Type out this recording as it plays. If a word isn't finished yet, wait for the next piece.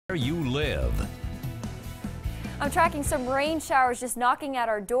where you live. I'm tracking some rain showers just knocking at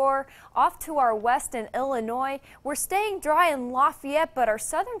our door. Off to our west in Illinois. We're staying dry in Lafayette, but our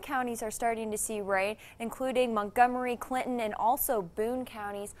southern counties are starting to see rain, including Montgomery, Clinton, and also Boone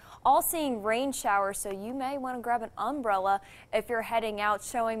counties, all seeing rain showers, so you may want to grab an umbrella if you're heading out.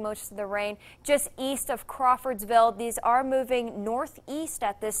 Showing most of the rain just east of Crawfordsville. These are moving northeast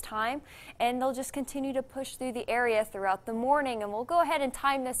at this time, and they'll just continue to push through the area throughout the morning. And we'll go ahead and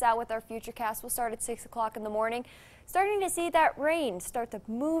time this out with our futurecast. We'll start at 6 o'clock in the morning. Starting to see that rain start to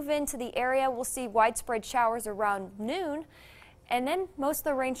move into the area. We'll see widespread showers around noon, and then most of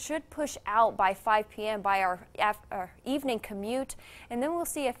the rain should push out by 5 p.m. by our evening commute, and then we'll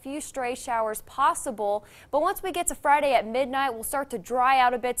see a few stray showers possible. But once we get to Friday at midnight, we'll start to dry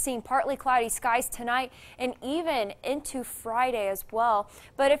out a bit, seeing partly cloudy skies tonight and even into Friday as well.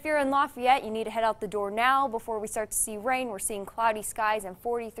 But if you're in Lafayette, you need to head out the door now before we start to see rain. We're seeing cloudy skies and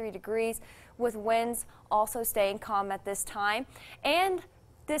 43 degrees with winds also staying calm at this time. And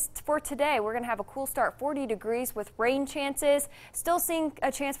for today, we're going to have a cool start, 40 degrees with rain chances. Still seeing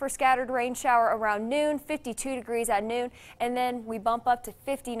a chance for scattered rain shower around noon, 52 degrees at noon, and then we bump up to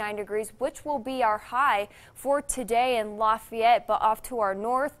 59 degrees, which will be our high for today in Lafayette. But off to our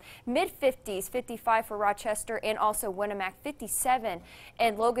north, mid-50s, 55 for Rochester and also Winnemac, 57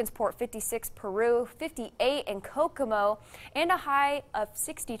 and Logansport, 56 Peru, 58 in Kokomo, and a high of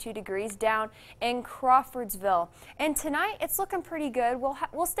 62 degrees down in Crawfordsville. And tonight, it's looking pretty good.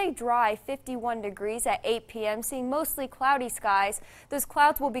 We'll stay dry, 51 degrees at 8 p.m., seeing mostly cloudy skies. Those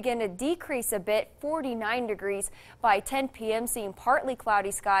clouds will begin to decrease a bit, 49 degrees by 10 p.m., seeing partly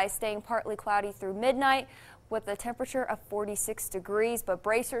cloudy skies, staying partly cloudy through midnight with a temperature of 46 degrees. But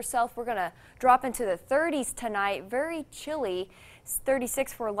brace yourself, we're going to drop into the 30s tonight, very chilly.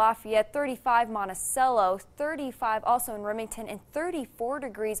 36 for Lafayette, 35 Monticello, 35 also in Remington, and 34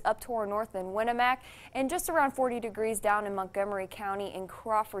 degrees up to our north in Winnemac, and just around 40 degrees down in Montgomery County in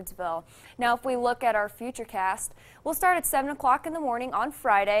Crawfordsville. Now, if we look at our futurecast, we'll start at 7 o'clock in the morning on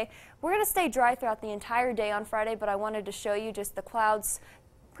Friday. We're going to stay dry throughout the entire day on Friday, but I wanted to show you just the clouds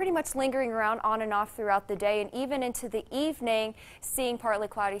pretty much lingering around on and off throughout the day, and even into the evening, seeing partly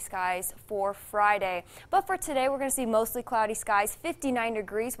cloudy skies for Friday. But for today, we're going to see mostly cloudy skies, 59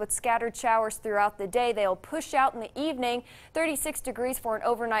 degrees with scattered showers throughout the day. They'll push out in the evening, 36 degrees for an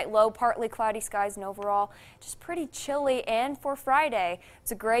overnight low, partly cloudy skies, and overall just pretty chilly. And for Friday,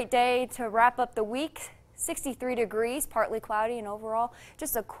 it's a great day to wrap up the week. 63 degrees, partly cloudy, and overall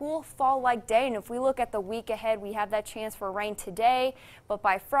just a cool fall-like day. And if we look at the week ahead, we have that chance for rain today, but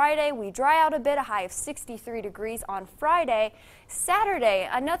by Friday we dry out a bit, a high of 63 degrees on Friday. Saturday,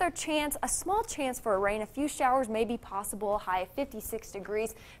 another chance, a small chance for a rain, a few showers may be possible, a high of 56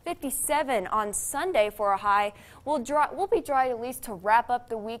 degrees, 57 on Sunday for a high. We'll be dry at least to wrap up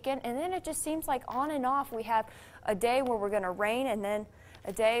the weekend, and then it just seems like on and off. We have a day where we're going to rain, and then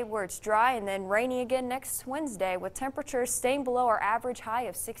a day where it's dry, and then rainy again next Wednesday, with temperatures staying below our average high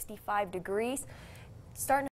of 65 degrees. Starting